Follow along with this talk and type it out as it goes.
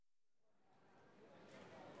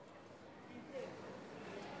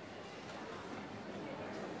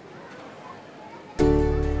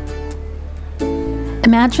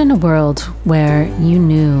Imagine a world where you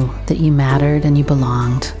knew that you mattered and you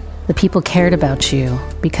belonged. The people cared about you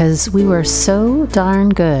because we were so darn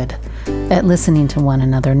good at listening to one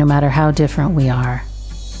another, no matter how different we are.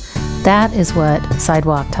 That is what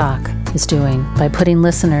Sidewalk Talk is doing by putting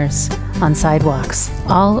listeners on sidewalks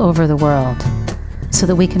all over the world so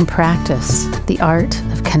that we can practice the art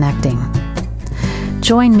of connecting.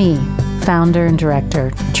 Join me, founder and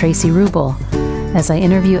director Tracy Rubel, as I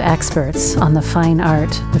interview experts on the fine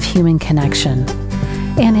art of human connection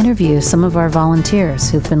and interview some of our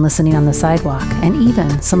volunteers who've been listening on the sidewalk and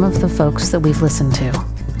even some of the folks that we've listened to.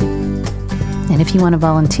 And if you want to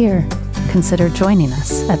volunteer, consider joining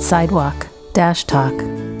us at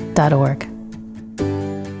sidewalk-talk.org.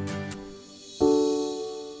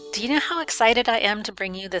 Do you know how excited I am to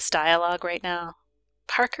bring you this dialogue right now?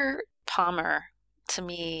 Parker Palmer, to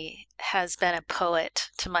me, has been a poet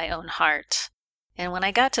to my own heart. And when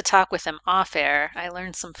I got to talk with him off air, I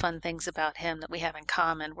learned some fun things about him that we have in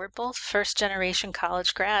common. We're both first-generation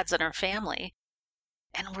college grads in our family,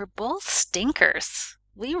 and we're both stinkers.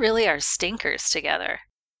 We really are stinkers together.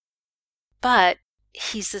 But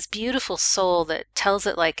he's this beautiful soul that tells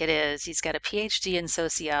it like it is. He's got a PhD in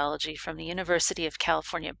sociology from the University of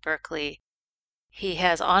California, Berkeley. He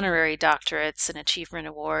has honorary doctorates and achievement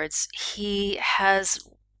awards. He has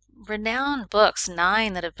renowned books,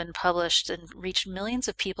 9 that have been published and reached millions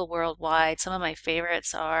of people worldwide. Some of my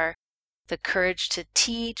favorites are The Courage to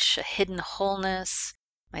Teach, A Hidden Wholeness,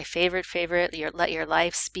 my favorite, Let Your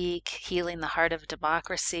Life Speak, Healing the Heart of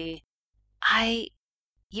Democracy.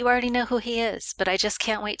 You already know who he is, but I just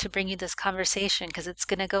can't wait to bring you this conversation because it's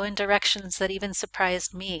going to go in directions that even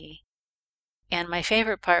surprised me. And my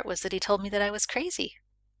favorite part was that he told me that I was crazy.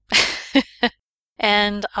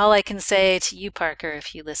 And all I can say to you, Parker,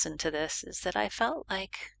 if you listen to this, is that I felt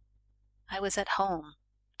like I was at home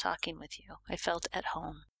talking with you. I felt at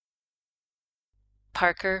home.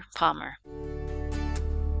 Parker Palmer.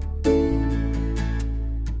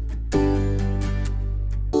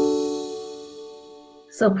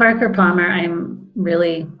 So Parker Palmer, I'm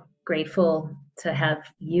really grateful to have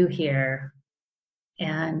you here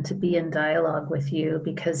and to be in dialogue with you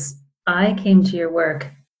because I came to your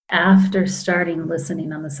work after starting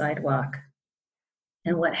listening on the sidewalk.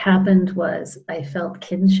 And what happened was I felt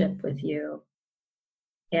kinship with you.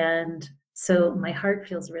 And so my heart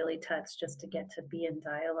feels really touched just to get to be in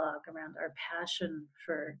dialogue around our passion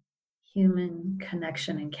for human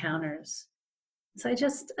connection encounters. So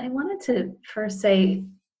I wanted to first say,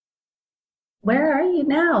 where are you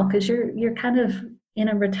now? Because you're kind of in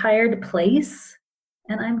a retired place.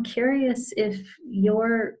 And I'm curious if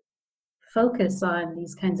your focus on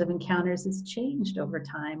these kinds of encounters has changed over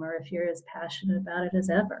time, or if you're as passionate about it as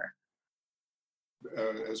ever.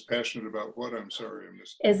 As passionate about what? I'm sorry, I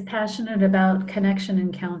missed. As passionate about connection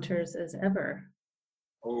encounters as ever.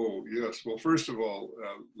 Oh, yes. Well, first of all,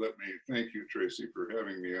 let me thank you, Tracy, for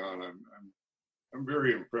having me on. I'm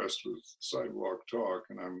very impressed with Sidewalk Talk,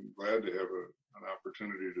 and I'm glad to have an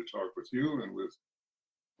opportunity to talk with you and with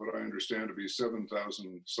what I understand to be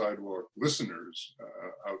 7,000 Sidewalk listeners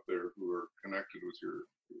out there who are connected with your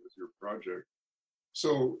project.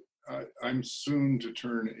 So I'm soon to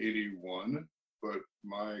turn 81, but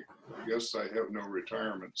I guess I have no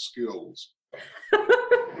retirement skills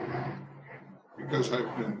because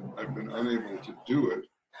I've been unable to do it.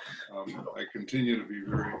 I continue to be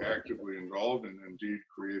very actively involved and indeed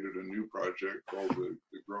created a new project called the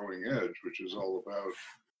Growing Edge, which is all about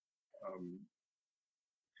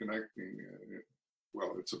connecting.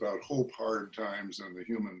 Well, it's about hope, hard times, and the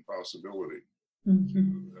human possibility.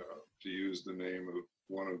 Mm-hmm. To use the name of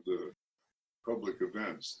one of the public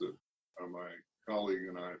events that my colleague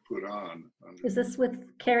and I put on. Is this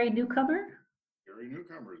with Carrie Newcomer? Carrie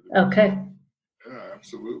Newcomer. Okay. Yeah,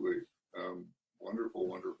 absolutely. Wonderful,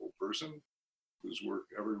 wonderful person whose work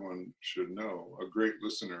everyone should know. A great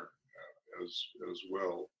listener as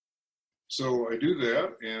well. So I do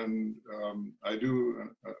that, and I do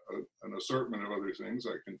an assortment of other things.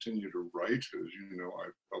 I continue to write. As you know,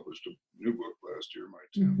 I published a new book last year, my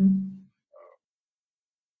 10th. Mm-hmm.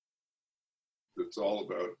 It's all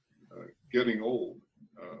about getting old.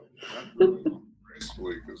 Not really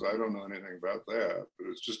gracefully, because I don't know anything about that, but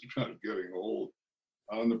it's just about getting old,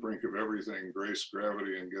 on the brink of everything, grace,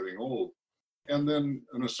 gravity, and getting old. And then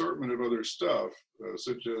an assortment of other stuff,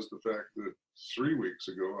 such as the fact that 3 weeks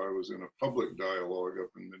ago I was in a public dialogue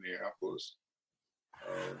up in Minneapolis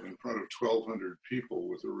in front of 1,200 people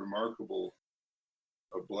with a remarkable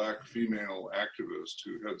Black female activist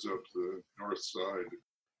who heads up the North Side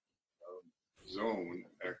Zone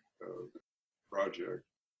project.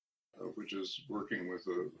 which is working with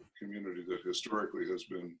a community that historically has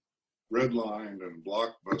been redlined and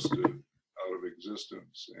blockbusted out of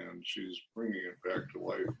existence. And she's bringing it back to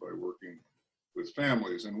life by working with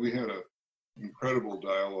families. And we had an incredible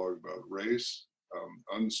dialogue about race,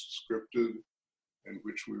 unscripted, in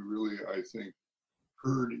which we really, I think,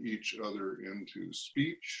 heard each other into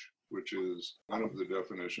speech, which is one of the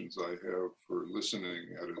definitions I have for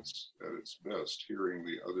listening at its best, hearing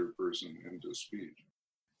the other person into speech.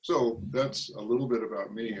 So that's a little bit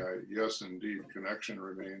about me. Yes, indeed, connection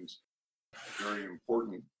remains very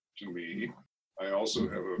important to me. I also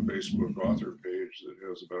have a Facebook author page that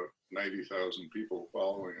has about 90,000 people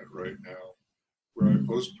following it right now, where I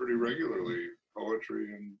post pretty regularly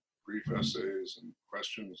poetry and brief essays and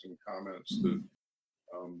questions and comments that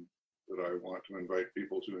I want to invite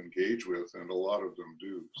people to engage with, and a lot of them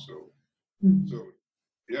do. So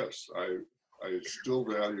yes, I still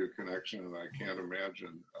value connection, and I can't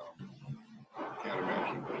imagine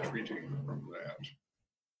retreating from that.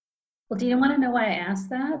 Well, do you want to know why I asked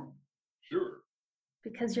that? Sure.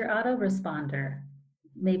 Because your autoresponder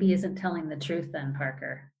maybe isn't telling the truth then,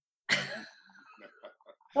 Parker. I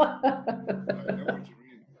know what you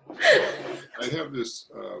mean. I have this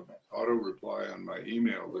auto reply on my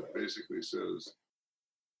email that basically says,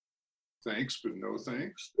 "Thanks, but no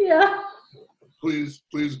thanks. Yeah. Please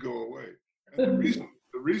go away." And the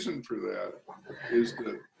reason for that is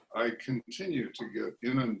that I continue to get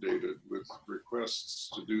inundated with requests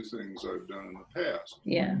to do things I've done in the past.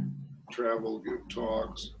 Yeah. Travel, give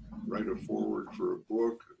talks, write a foreword for a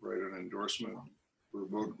book, write an endorsement for a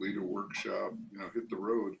book, lead a workshop, hit the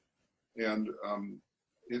road. And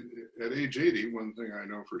at age 80, one thing I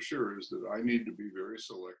know for sure is that I need to be very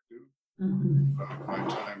selective about my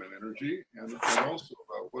time and energy, and also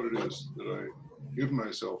about what it is that I give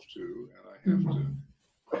myself to, and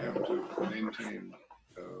I have to maintain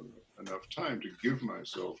enough time to give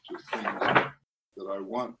myself to things that I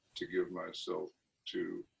want to give myself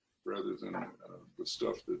to, rather than the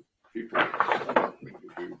stuff that people want me to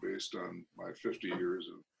do based on my 50 years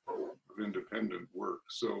of independent work.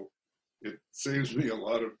 So it saves me a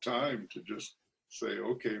lot of time to just say,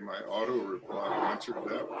 okay, my auto reply answered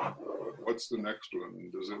that one. What's the next one?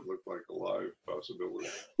 And does it look like a live possibility?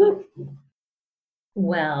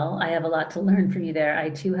 Well, I have a lot to learn from you there. I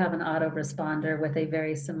too have an autoresponder with a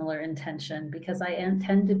very similar intention, because I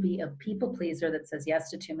tend to be a people pleaser that says yes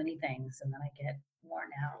to too many things, and then I get worn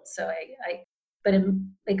out. So but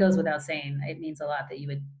it goes without saying, it means a lot that you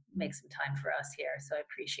would make some time for us here. So I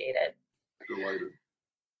appreciate it. Delighted.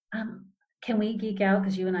 Can we geek out?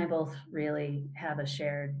 Because you and I both really have a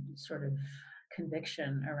shared sort of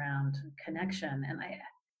conviction around connection. And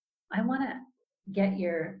I want to get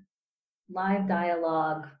your live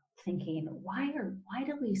dialogue thinking, why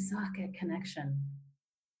do we suck at connection?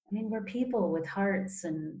 I mean, we're people with hearts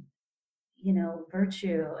and,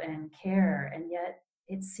 virtue and care, and yet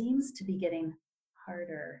it seems to be getting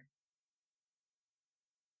harder.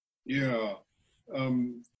 Yeah.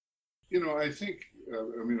 I think,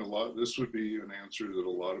 this would be an answer that a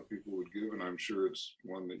lot of people would give, and I'm sure it's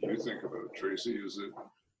one that you think about, Tracy, is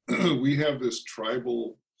that we have this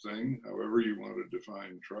tribal thing, however you want to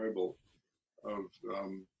define tribal, of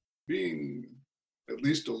being at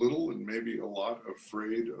least a little and maybe a lot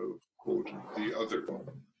afraid of, quote, the other,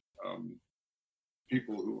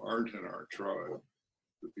 people who aren't in our tribe,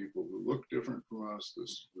 the people who look different from us,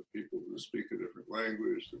 the people who speak a different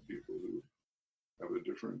language, the people who have a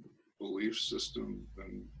different belief system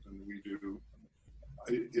than we do.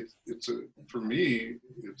 For me,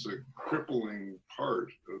 it's a crippling part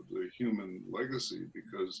of the human legacy,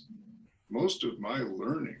 because most of my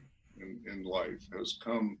learning in life has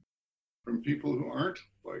come from people who aren't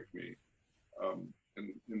like me.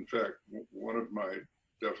 And in fact, one of my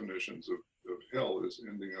definitions of hell is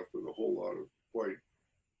ending up with a whole lot of white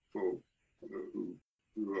folk who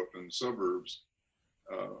grew up in suburbs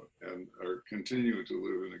and are continuing to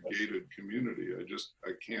live in a gated community.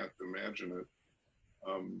 I can't imagine it.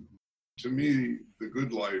 To me, the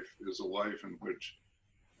good life is a life in which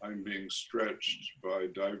I'm being stretched by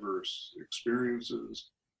diverse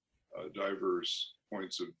experiences, diverse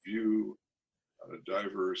points of view,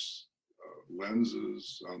 diverse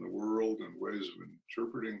lenses on the world and ways of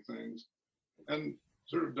interpreting things, and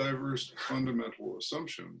sort of diverse fundamental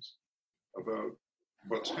assumptions about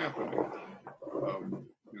what's happening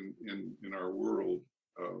in our world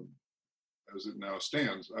as it now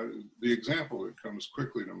stands. The example that comes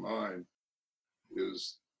quickly to mind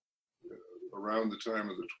is around the time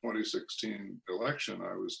of the 2016 election.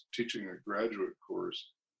 I was teaching a graduate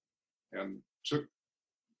course and took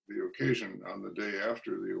the occasion on the day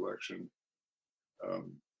after the election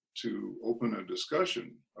to open a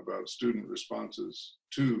discussion about student responses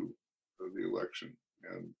to the election,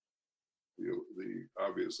 and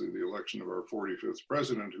obviously the election of our 45th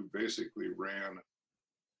president, who basically ran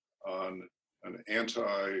on an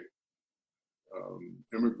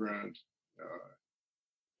anti-immigrant,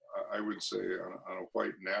 I would say on a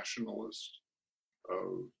white nationalist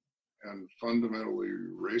and fundamentally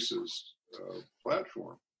racist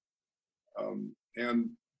platform.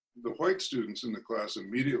 And the white students in the class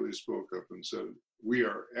immediately spoke up and said, "We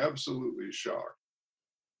are absolutely shocked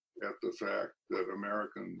at the fact that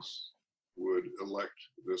Americans would elect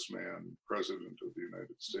this man president of the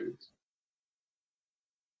United States."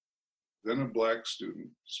 Then a black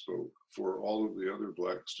student spoke for all of the other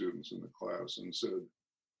black students in the class and said,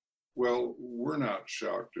 "Well, we're not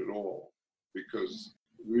shocked at all, because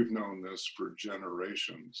we've known this for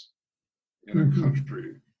generations in a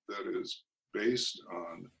country that is based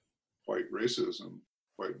on white racism,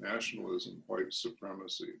 white nationalism, white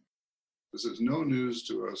supremacy. This is no news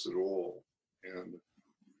to us at all. And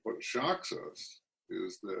what shocks us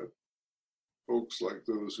is that folks like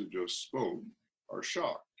those who just spoke are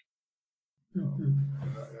shocked."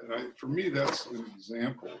 For me, that's an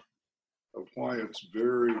example of why it's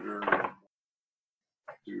very, very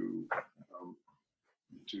important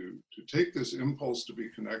to take this impulse to be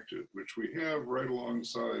connected, which we have right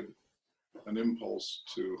alongside an impulse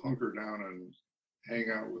to hunker down and hang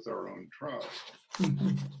out with our own tribe.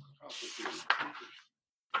 Complicated.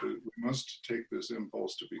 But we must take this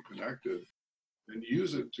impulse to be connected and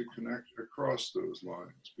use it to connect across those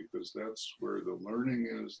lines, because that's where the learning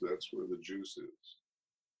is, that's where the juice is.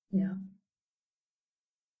 Yeah.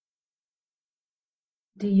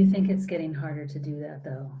 Do you think it's getting harder to do that,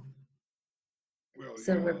 though? Well,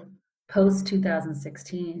 So yeah. we're post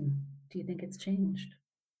 2016. Do you think it's changed?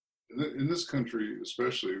 In this country,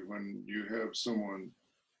 especially when you have someone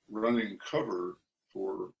running cover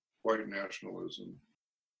for white nationalism,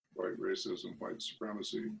 white racism, white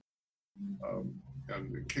supremacy,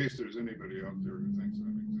 and in case there's anybody out there who thinks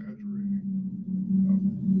I'm exaggerating,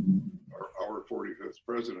 our 45th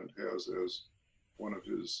president has as one of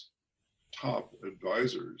his top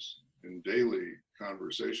advisors in daily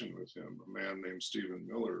conversation with him a man named Stephen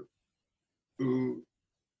Miller, who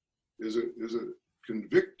is a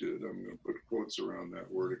convicted, I'm going to put quotes around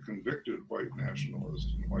that word, a convicted white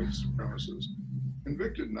nationalist and white supremacist,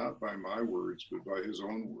 convicted not by my words, but by his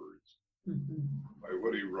own words, by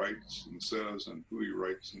what he writes and says and who he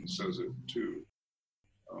writes and says it to.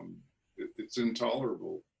 It's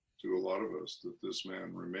intolerable to a lot of us that this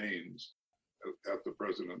man remains at the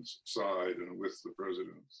president's side and with the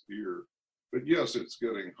president's ear. But yes, it's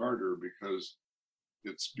getting harder because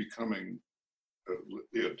it's becoming,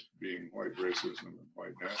 it being white racism and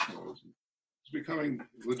white nationalism, it's becoming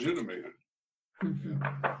legitimated.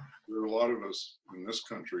 There are a lot of us in this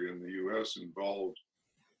country, in the US, involved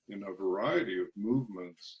in a variety of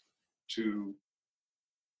movements to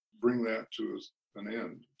bring that to an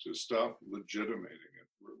end, to stop legitimating it.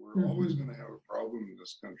 We're always going to have a problem in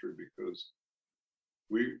this country because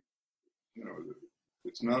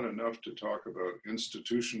it's not enough to talk about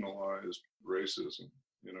institutionalized racism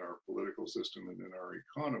in our political system and in our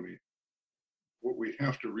economy. What we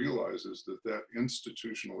have to realize is that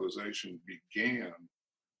institutionalization began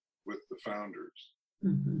with the founders.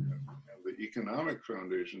 And the economic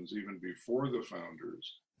foundations, even before the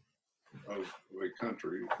founders of a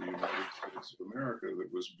country, the United States of America,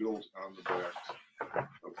 that was built on the backs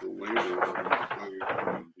of the labor of enslaved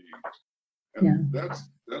human beings. And that's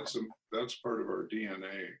part of our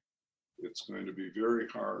DNA. It's going to be very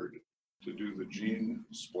hard to do the gene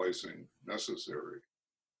splicing necessary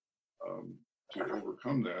to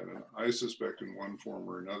overcome that. And I suspect in one form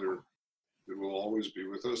or another, it will always be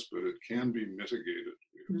with us, but it can be mitigated.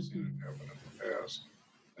 We have seen it happen in the past,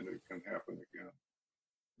 and it can happen again.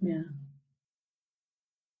 Yeah.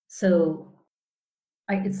 So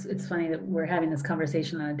it's funny that we're having this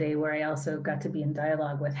conversation on a day where I also got to be in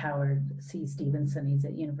dialogue with Howard C. Stevenson. He's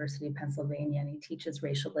at University of Pennsylvania, and he teaches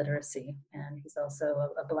racial literacy, and he's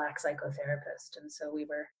also a Black psychotherapist. And so we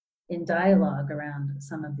were in dialogue around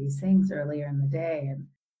some of these things earlier in the day, and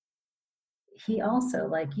he also,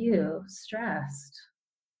 like you, stressed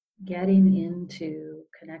getting into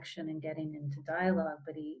connection and getting into dialogue,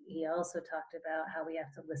 but he also talked about how we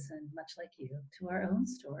have to listen, much like you, to our own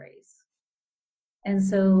stories. And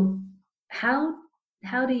so how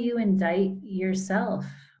do you indict yourself?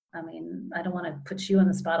 I mean, I don't want to put you on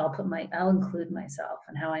the spot. I'll include myself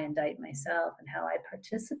and how I indict myself and how I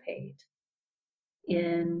participate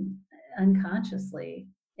in unconsciously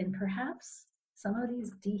in perhaps some of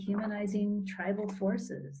these dehumanizing tribal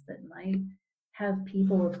forces that might have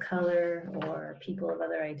people of color or people of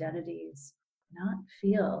other identities not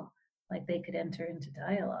feel like they could enter into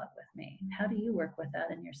dialogue with me? How do you work with that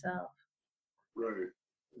in yourself? Right.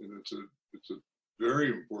 And it's a very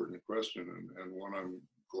important question, and one I'm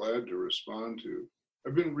glad to respond to.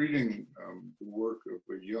 I've been reading the work of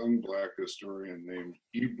a young Black historian named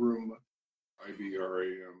Ibram,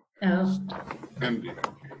 I-B-R-A-M, Kendi,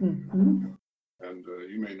 and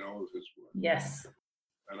you may know of his work. Yes.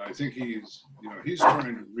 And I think he's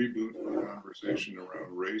trying to reboot the conversation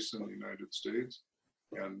around race in the United States,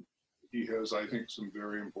 and he has, I think, some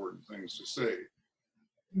very important things to say,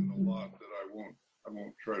 and a lot that I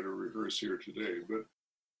won't try to rehearse here today. But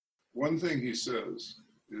one thing he says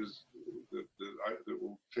is that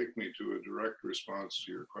will take me to a direct response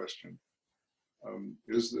to your question,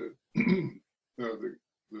 is that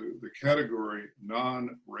the category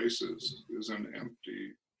non-racist is an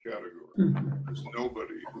empty category. There's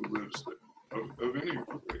nobody who lives there of any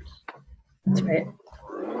race. That's right.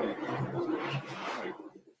 Or any type.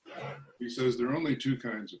 He says there are only two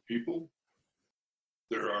kinds of people.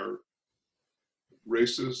 There are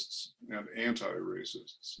racists and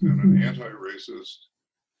anti-racists. And an anti-racist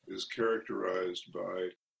is characterized by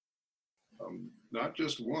not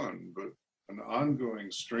just one, but an ongoing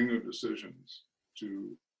string of decisions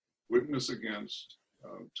to witness against,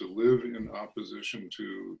 to live in opposition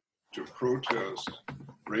to protest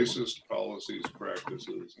racist policies,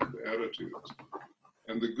 practices, and attitudes.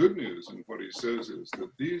 And the good news in what he says is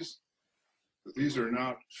that these are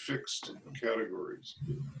not fixed categories.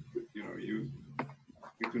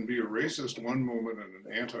 You can be a racist one moment and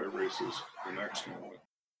an anti-racist the next moment.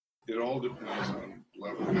 It all depends on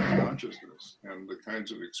level of consciousness and the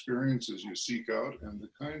kinds of experiences you seek out and the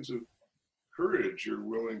kinds of courage you're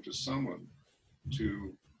willing to summon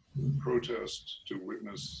to protest, to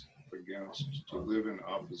witness against, to live in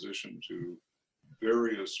opposition to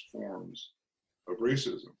various forms of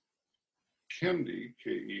racism. Kendi,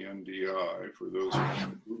 K-E-N-D-I, for those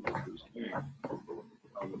who Google his name,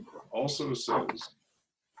 also says,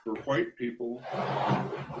 for white people,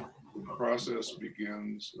 the process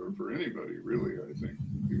begins, or for anybody really, I think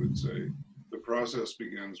he would say, the process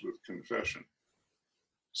begins with confession.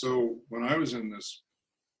 So when I was in this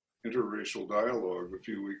interracial dialogue a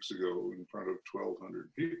few weeks ago in front of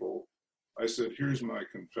 1,200 people, I said, here's my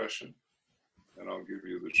confession, and I'll give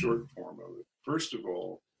you the short form of it. First of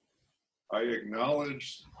all, I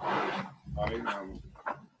acknowledge that I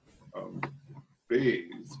am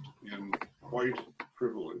bathed in white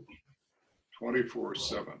privilege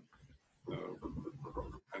 24/7,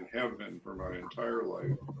 and have been for my entire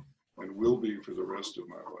life, and will be for the rest of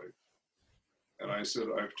my life. And I said,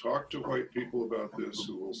 I've talked to white people about this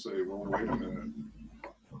who will say, well, wait a minute,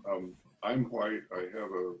 I'm white, I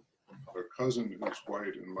have a cousin who's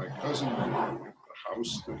white, and my cousin didn't get the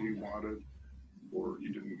house that he wanted, or he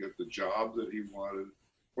didn't get the job that he wanted.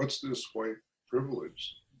 What's this white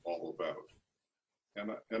privilege all about?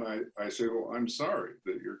 And I say, well, I'm sorry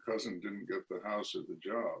that your cousin didn't get the house or the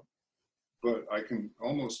job, but I can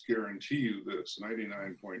almost guarantee you this,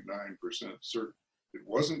 99.9% certain, it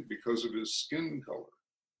wasn't because of his skin color,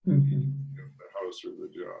 the house or the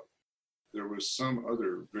job. There was some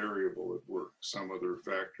other variable at work, some other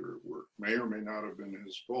factor at work. May or may not have been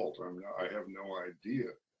his fault. I have no idea.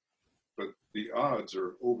 But the odds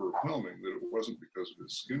are overwhelming that it wasn't because of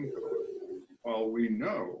his skin color. While we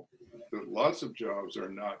know that lots of jobs are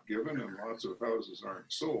not given and lots of houses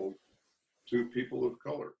aren't sold to people of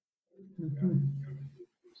color.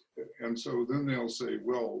 And so then they'll say,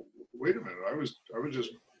 well, wait a minute, I was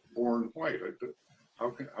just born white. How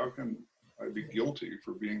can I be guilty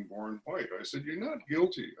for being born white? I said, you're not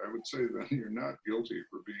guilty. I would say then you're not guilty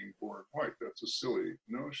for being born white. That's a silly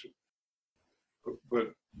notion.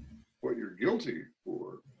 But what you're guilty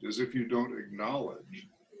for is if you don't acknowledge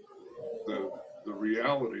the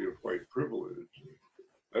reality of white privilege.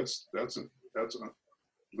 That's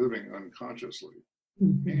living unconsciously.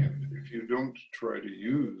 And if you don't try to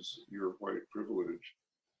use your white privilege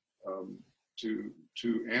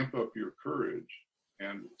to amp up your courage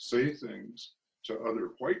and say things to other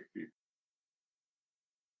white people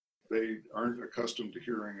they aren't accustomed to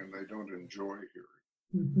hearing and they don't enjoy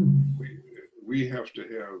hearing. We have to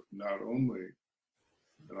have not only,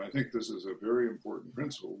 and I think this is a very important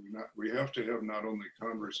principle, we have to have not only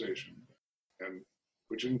conversation, and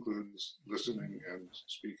which includes listening and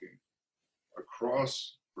speaking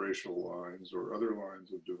across racial lines or other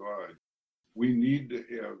lines of divide. We need to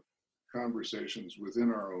have conversations within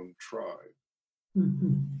our own tribe,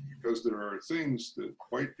 because there are things that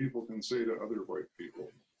white people can say to other white people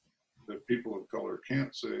that people of color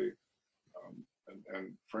can't say,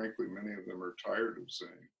 and frankly, many of them are tired of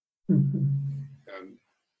saying. Mhm.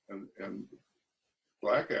 And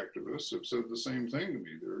Black activists have said the same thing to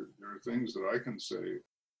me. There are things that I can say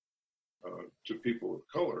to people of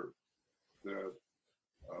color that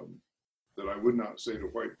that I would not say to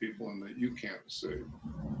white people, and that you can't say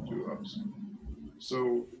to us.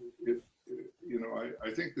 So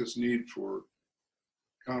I think this need for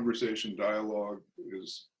conversation dialogue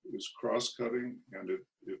is cross-cutting, and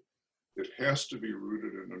it has to be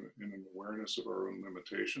rooted in an awareness of our own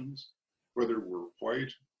limitations, whether we're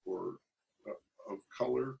white or of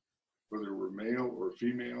color, whether we're male or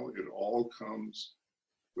female. It all comes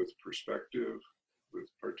with perspective, with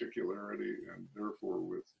particularity, and therefore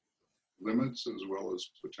with limits as well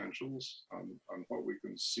as potentials on what we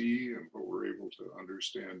can see and what we're able to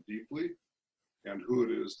understand deeply, and who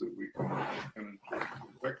it is that we can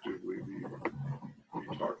effectively be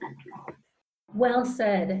talking to. Well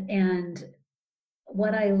said. And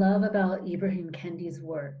what I love about Ibrahim Kendi's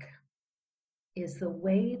work is the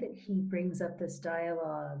way that he brings up this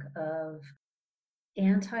dialogue of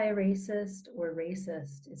anti-racist or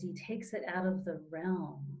racist, is he takes it out of the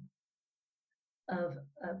realm of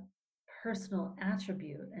a personal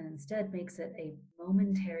attribute and instead makes it a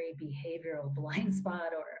momentary behavioral blind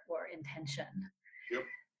spot or intention. Yep.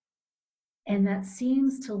 And that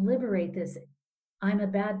seems to liberate this I'm a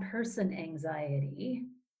bad person anxiety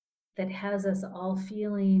that has us all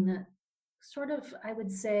feeling sort of, I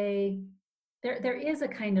would say, there is a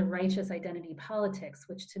kind of righteous identity politics,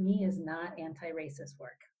 which to me is not anti-racist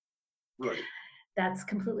work. Right. That's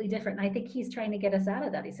completely different. And I think he's trying to get us out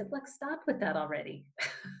of that. He said, look, stop with that already.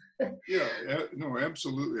 Yeah, no,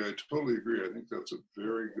 absolutely. I totally agree. I think that's a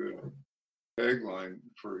very good tagline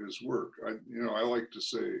for his work. I like to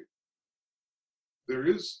say there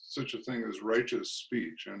is such a thing as righteous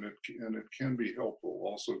speech, and it can be helpful,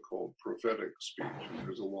 also called prophetic speech. And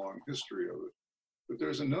there's a long history of it. But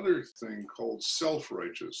there's another thing called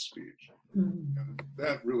self-righteous speech. Mhm. And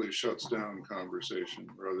that really shuts down conversation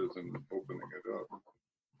rather than opening it up.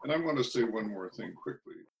 And I want to say one more thing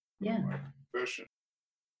quickly. Yeah. My confession,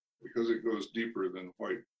 because it goes deeper than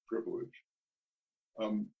white privilege.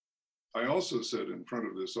 I also said in front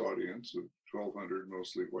of this audience of 1,200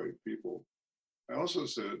 mostly white people, I also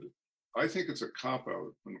said, I think it's a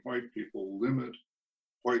cop-out when white people limit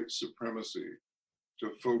white supremacy to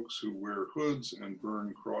folks who wear hoods and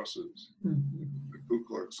burn crosses. Mhm. The Ku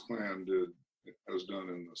Klux Klan has done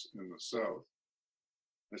in the South.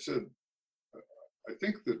 I said, I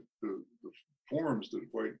think that the forms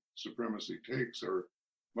that white supremacy takes are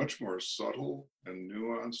much more subtle and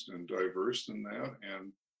nuanced and diverse than that.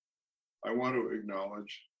 And I want to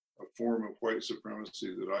acknowledge a form of white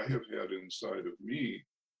supremacy that I have had inside of me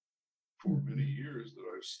for many years, that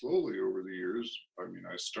I've slowly over the years,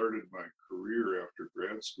 I started my career after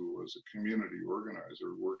grad school as a community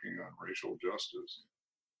organizer working on racial justice.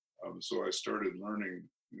 So I started learning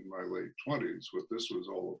in my late 20s what this was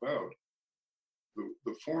all about.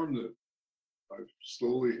 The form that I've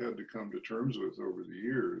slowly had to come to terms with over the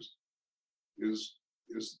years is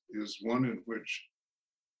one in which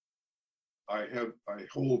I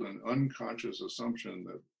hold an unconscious assumption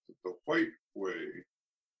that the white way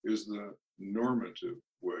is the normative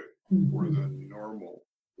way or the normal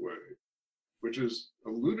way, which is a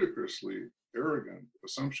ludicrously arrogant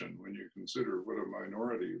assumption when you consider what a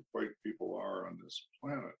minority of white people are on this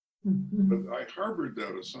planet. Mhm. But I harbored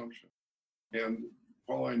that assumption. And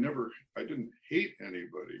while I didn't hate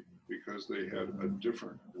anybody because they had a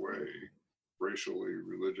different way, racially,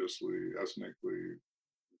 religiously, ethnically,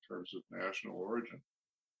 in terms of national origin,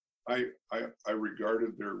 I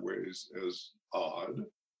regarded their ways as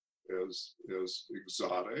odd, as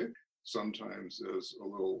exotic, sometimes as a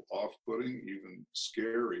little off-putting, even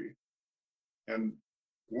scary, and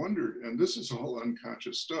wondered, and this is all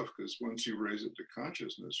unconscious stuff, because once you raise it to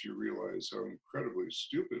consciousness, you realize how incredibly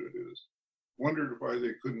stupid it is. Wondered why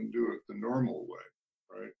they couldn't do it the normal way,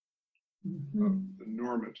 right? Mhm. The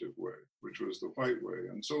normative way, which was the white way.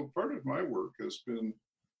 And so part of my work has been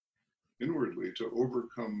inwardly to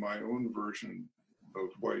overcome my own version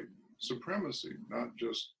of white supremacy, not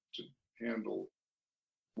just to handle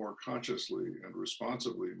more consciously and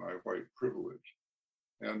responsibly my white privilege.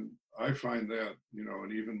 And I find that,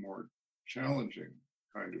 an even more challenging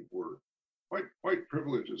kind of work. White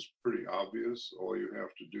privilege is pretty obvious. All you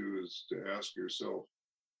have to do is to ask yourself,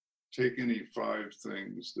 take any 5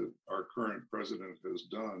 things that our current president has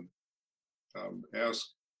done,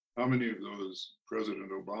 ask how many of those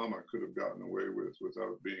President Obama could have gotten away with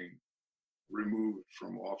without being removed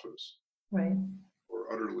from office Right.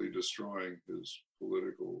 or utterly destroying his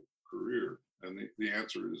political career. And the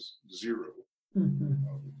answer is 0.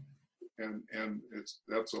 Mhm. And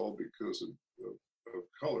that's all because of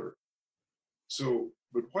color. So,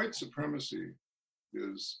 but white supremacy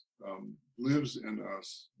is lives in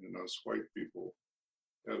us white people,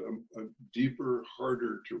 at a deeper,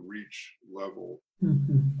 harder to reach level,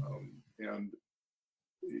 Mhm. and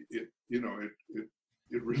it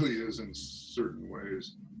really is in certain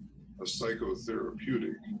ways a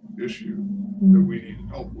psychotherapeutic issue that we need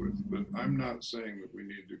help with. But I'm not saying that we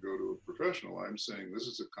need to go to a professional. I'm saying this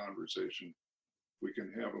is a conversation we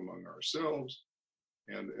can have among ourselves.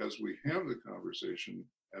 And as we have the conversation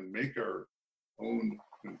and make our own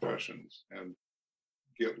confessions and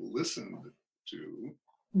get listened to,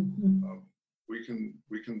 Mhm. we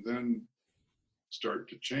can then start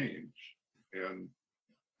to change and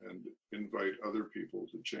invite other people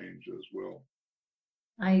to change as well.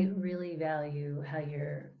 I really value how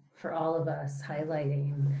you're, for all of us,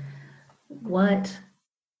 highlighting what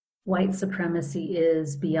white supremacy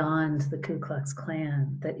is beyond the Ku Klux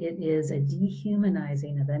Klan, that it is a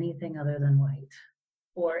dehumanizing of anything other than white,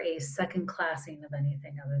 or a second classing of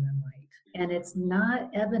anything other than white. And it's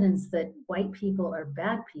not evidence that white people are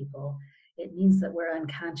bad people. It means that we're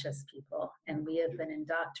unconscious people and we have been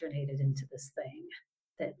indoctrinated into this thing,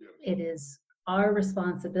 that it is our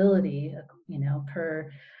responsibility,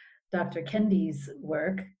 per Dr. Kendi's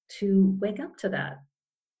work, to wake up to that.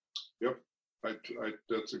 Yep,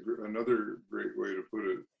 that's another great way to put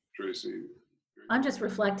it, Tracy. I'm just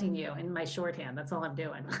reflecting you in my shorthand. That's all I'm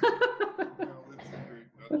doing.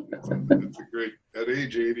 Well, it's a great, at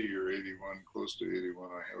age 80 or 81, close to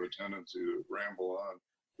 81, I have a tendency to ramble on,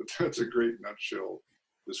 but that's a great nutshell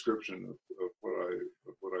description of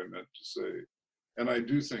what I meant to say. And I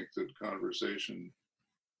do think that conversation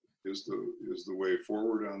is the way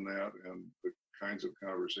forward on that, and the kinds of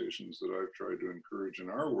conversations that I've tried to encourage in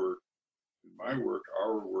our work,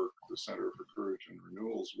 our work, the Center for Courage and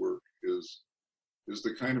Renewal's work is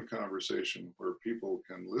the kind of conversation where people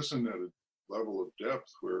can listen at a level of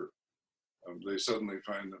depth where they suddenly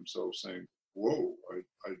find themselves saying, whoa,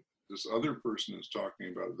 this other person is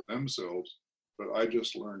talking about themselves, but I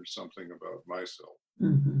just learned something about myself.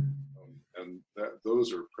 Mm-hmm. And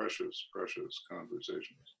those are precious, precious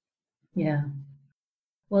conversations. Yeah.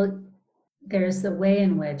 Well, there's the way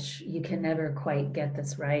in which you can never quite get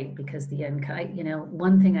this right, because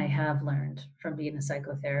one thing I have learned from being a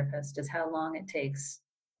psychotherapist is how long it takes.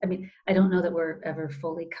 I mean, I don't know that we're ever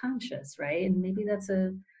fully conscious, right? And maybe that's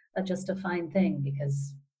just a fine thing,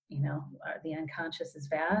 because, the unconscious is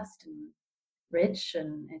vast and rich,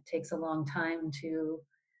 and it takes a long time to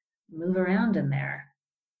move around in there.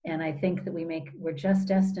 And I think that we're just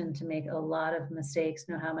destined to make a lot of mistakes,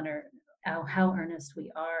 no matter how earnest we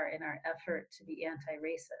are in our effort to be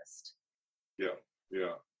anti-racist. Yeah.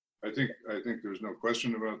 I think there's no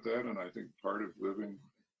question about that. And I think part of living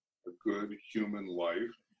a good human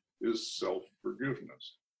life is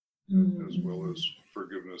self-forgiveness, as well as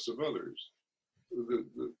forgiveness of others.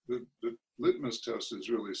 The litmus test is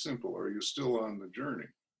really simple. Are you still on the journey?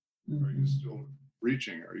 Mm-hmm. Are you still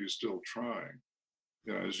reaching? Are you still trying?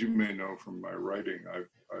 As you may know from my writing, I've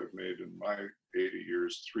made in my 80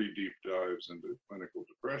 years 3 deep dives into clinical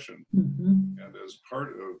depression. Mm-hmm. And as part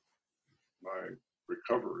of my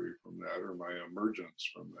recovery from that, or my emergence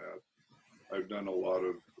from that, I've done a lot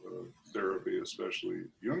of therapy, especially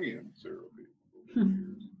Jungian therapy over the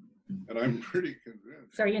years. And I'm pretty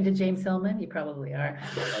convinced. So are you into James Hillman? You probably are.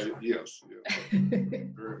 Yes,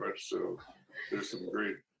 very much so. There's some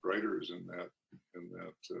great writers in that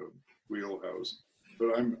wheelhouse.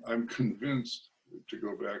 But I'm convinced, to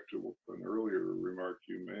go back to an earlier remark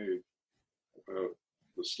you made about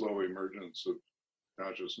the slow emergence of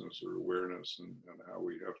consciousness or awareness, and how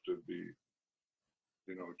we have to be,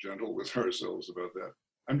 gentle with ourselves about that.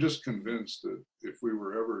 I'm just convinced that if we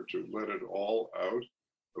were ever to let it all out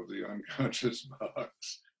of the unconscious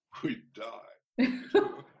box, we'd die.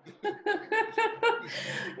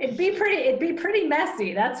 It'd be pretty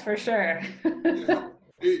messy, that's for sure.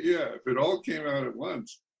 Yeah, if it all came out at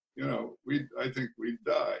once, I think we'd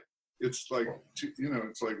die. It's like,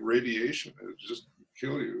 it's like radiation. It just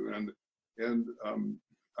kill you. And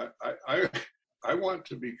I want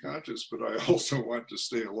to be conscious, but I also want to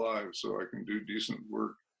stay alive so I can do decent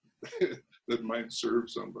work that might serve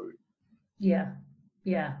somebody. Yeah.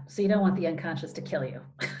 So you don't want the unconscious to kill you.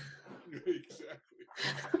 Exactly.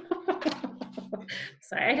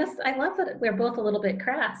 Sorry, I love that we're both a little bit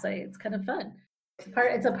crass. It's kind of fun.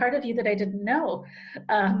 It's a part of you that I didn't know.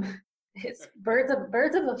 It's birds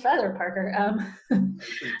of a feather, Parker. I think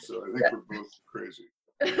so. I think we're both crazy.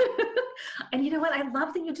 And you know what? I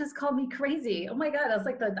love that you just called me crazy. Oh my God, that's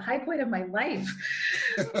like the high point of my life.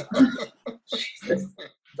 Jesus,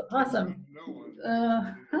 it's awesome. No one.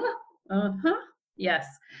 Uh-huh. Uh-huh. Yes.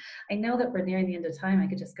 I know that we're nearing the end of time. I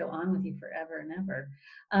could just go on with you forever and ever.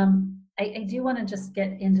 I do want to just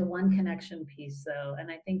get into one connection piece, though,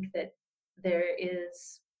 and I think that there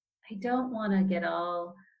is, I don't want to get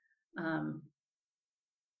all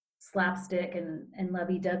slapstick and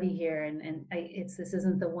lovey-dovey here, and this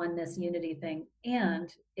isn't the oneness unity thing,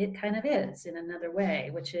 and it kind of is in another way,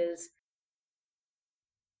 which is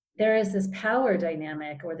there is this power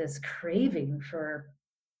dynamic or this craving for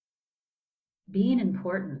being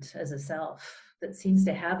important as a self that seems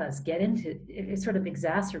to have us get into it. Sort of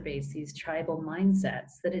exacerbates these tribal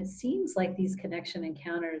mindsets that it seems like these connection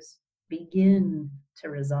encounters begin to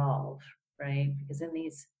resolve, right? Because in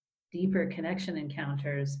these deeper connection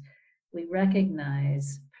encounters, we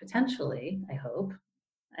recognize potentially, I hope,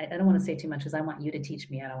 I don't want to say too much because I want you to teach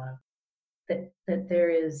me. I don't want to, that there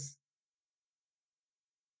is,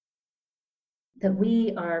 that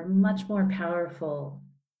we are much more powerful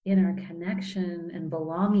in our connection and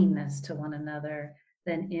belongingness to one another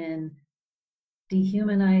than in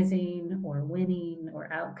dehumanizing or winning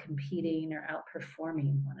or out competing or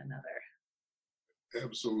outperforming one another.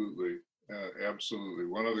 Absolutely. Absolutely.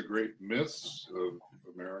 One of the great myths of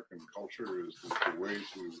American culture is that the way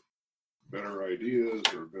to better ideas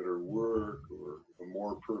or better work or a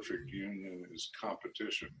more perfect union is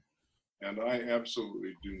competition. And I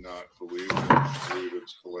absolutely do not believe that. I believe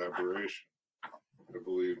it's collaboration. I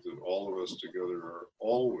believe that all of us together are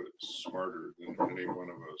always smarter than any one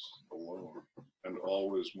of us alone, and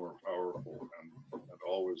always more powerful and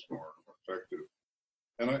always more effective.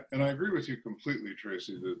 And I agree with you completely,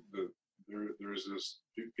 Tracy, that there's this,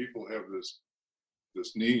 people have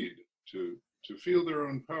this need to feel their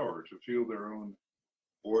own power, to feel their own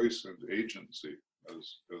voice and agency,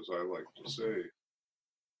 as I like to say.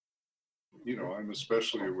 You know, I'm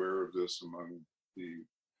especially aware of this among the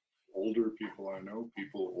older people I know,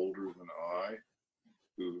 people older than I,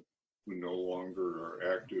 who no longer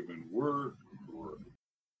are active in work or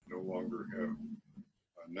no longer have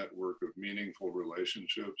a network of meaningful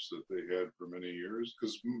relationships that they had for many years,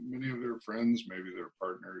 because many of their friends, maybe their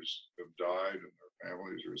partners, have died and their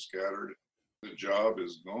families are scattered. The job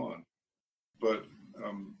is gone. But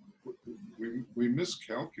we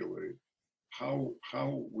miscalculate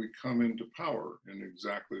how we come into power in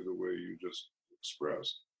exactly the way you just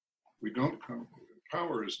expressed. We don't come,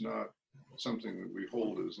 power is not something that we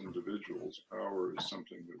hold as individuals. Power is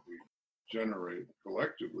something that we generate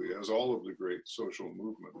collectively, as all of the great social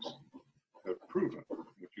movements have proven.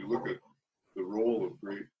 If you look at the role of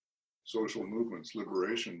great social movements,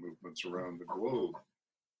 liberation movements around the globe,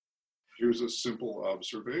 here's a simple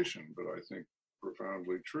observation, but I think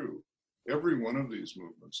profoundly true. Every one of these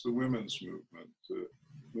movements, the women's movement, the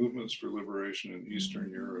movements for liberation in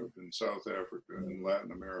Eastern Europe, in South Africa, in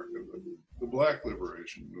Latin America, the Black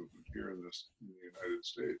liberation movement here in the United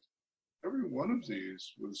States, every one of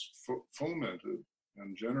these was fomented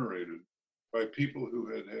and generated by people who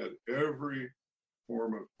had every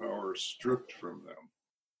form of power stripped from them.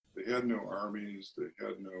 They had no armies, they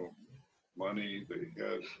had no money, they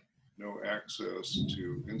had no access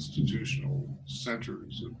to institutional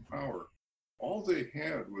centers of power. All they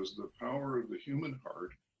had was the power of the human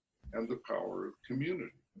heart and the power of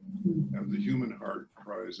community. And the human heart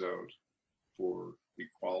cries out for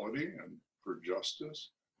equality and for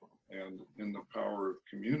justice. And in the power of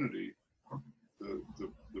community,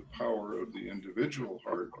 the power of the individual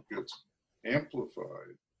heart gets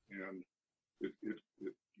amplified, and it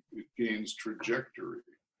gains trajectory,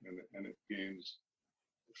 and it gains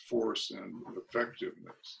force and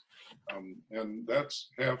effectiveness. And that's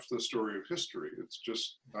half the story of history. It's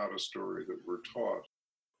just not a story that we're taught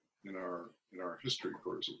in our history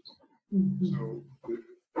courses. So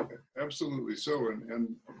absolutely so.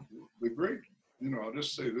 And the great, you know, I'll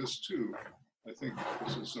just say this too. I think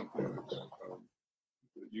this is something that's,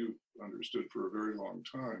 that you've understood for a very long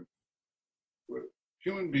time. But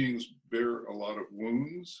human beings bear a lot of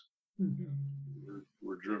wounds.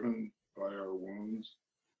 We're driven by our wounds.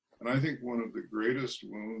 And I think one of the greatest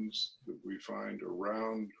wounds that we find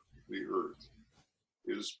around the earth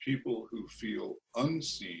is people who feel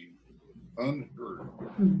unseen, unheard,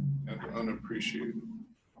 and unappreciated.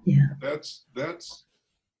 Yeah. That's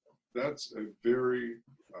a very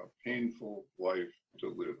painful life to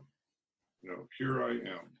live. You know, here I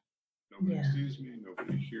am. Nobody sees me,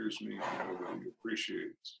 nobody hears me, nobody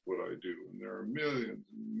appreciates what I do. And there are millions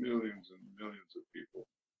and millions and millions of people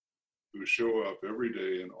who show up every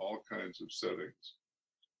day in all kinds of settings,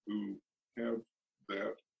 who have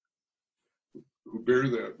that, who bear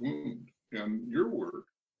that wound. And your work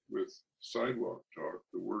with Sidewalk Talk,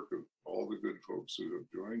 the work of all the folks who have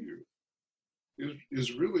joined you,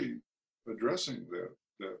 is really addressing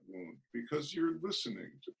that wound, because you're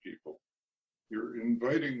listening to people. You're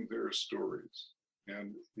inviting their stories.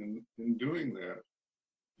 And in doing that,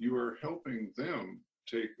 you are helping them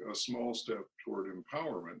take a small step toward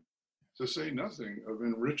empowerment, to say nothing of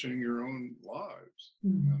enriching your own lives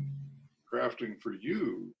and crafting for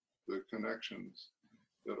you the connections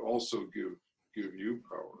that also give you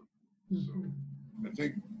power. So I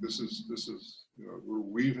think this is we're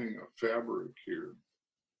weaving a fabric here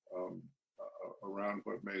around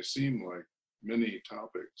what may seem like many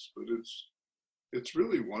topics, but it's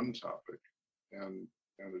really one topic, and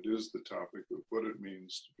it is the topic of what it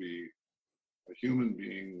means to be a human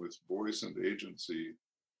being with voice and agency,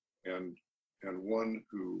 and one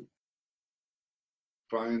who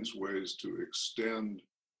finds ways to extend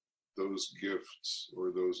those gifts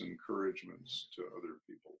or those encouragements to other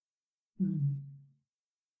people.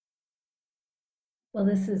 Well,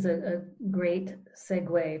 this is a great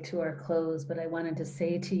segue to our close, but I wanted to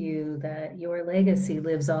say to you that your legacy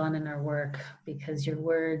lives on in our work, because your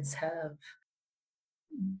words have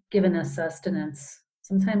given us sustenance.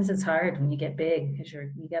 Sometimes it's hard when you get big, because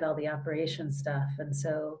you get all the operation stuff. And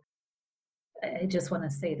so I just want to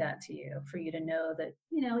say that to you, for you to know that,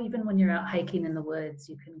 even when you're out hiking in the woods,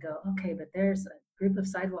 you can go, okay, but there's a group of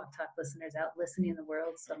Sidewalk Talk listeners out listening in the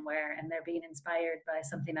world somewhere, and they're being inspired by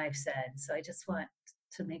something I've said. So I just want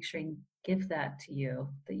to make sure and give that to you,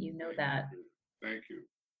 that you know that. Thank you.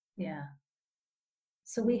 Yeah.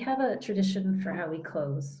 So we have a tradition for how we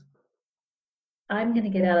close. I'm going to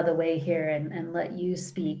get out of the way here and let you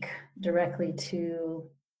speak directly to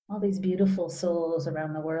all these beautiful souls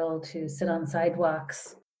around the world who sit on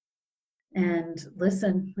sidewalks and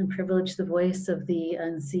listen and privilege the voice of the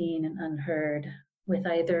unseen and unheard, with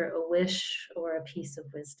either a wish or a piece of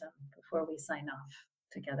wisdom before we sign off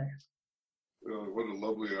together. Well, what a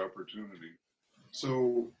lovely opportunity.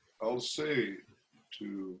 So I'll say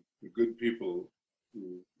to the good people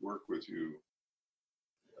who work with you,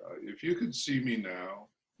 if you could see me now,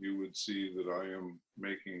 you would see that I am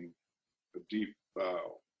making a deep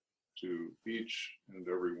bow to each and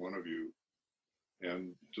every one of you,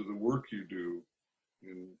 and to the work you do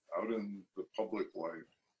out in the public life,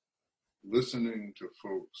 listening to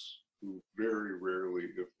folks who very rarely,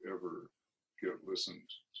 if ever, get listened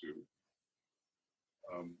to.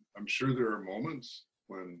 I'm sure there are moments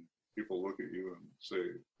when people look at you and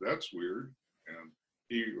say, that's weird, and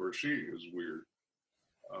he or she is weird.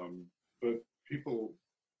 But people,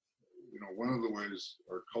 one of the ways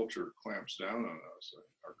our culture clamps down on us,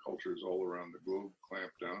 our cultures all around the globe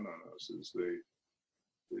clamp down on us, is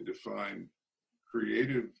they define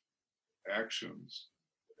creative actions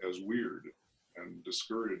as weird and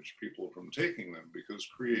discourage people from taking them, because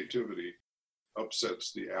creativity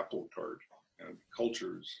upsets the apple cart, and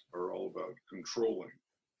cultures are all about controlling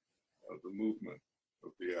the movement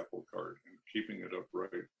of the apple cart and keeping it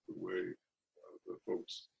upright the way the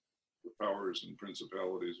folks, the powers and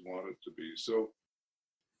principalities want it to be. So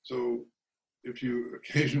if you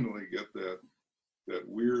occasionally get that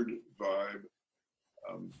weird vibe,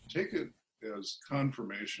 take it as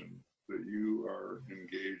confirmation that you are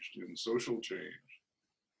engaged in social change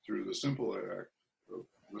through the simple act of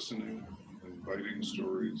listening, inviting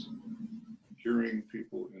stories, hearing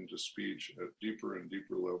people into speech at deeper and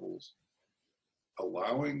deeper levels,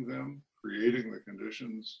 allowing them, creating the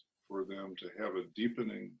conditions for them to have a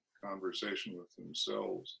deepening conversation with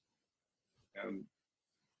themselves. And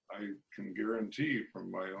I can guarantee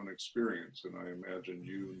from my own experience, and I imagine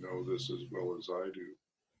you know this as well as I do,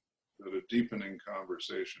 that a deepening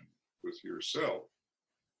conversation with yourself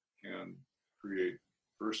can create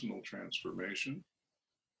personal transformation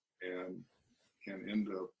and can end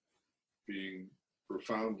up being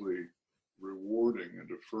profoundly rewarding and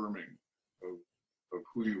affirming of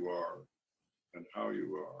who you are and how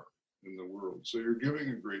you are in the world. So you're giving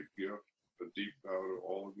a great gift, a deep bow to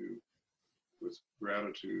all of you, with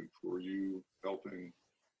gratitude for you helping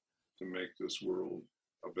to make this world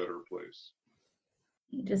a better place.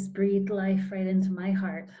 You just breathed life right into my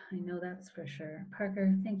heart. I know that's for sure.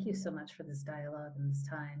 Parker, thank you so much for this dialogue and this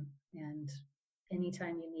time. And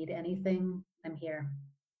anytime you need anything, I'm here.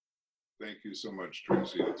 Thank you so much,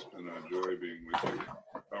 Tracy. It's been a joy being with you.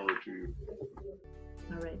 Power to you.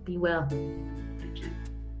 All right, be well. You too.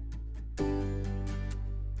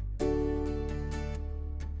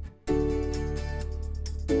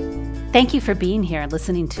 Thank you for being here and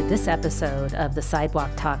listening to this episode of the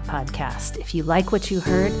Sidewalk Talk podcast. If you like what you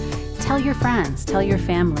heard, tell your friends, tell your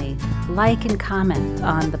family, like and comment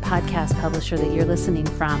on the podcast publisher that you're listening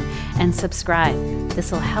from, and subscribe.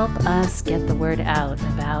 This will help us get the word out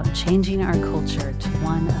about changing our culture to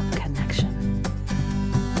one of connection.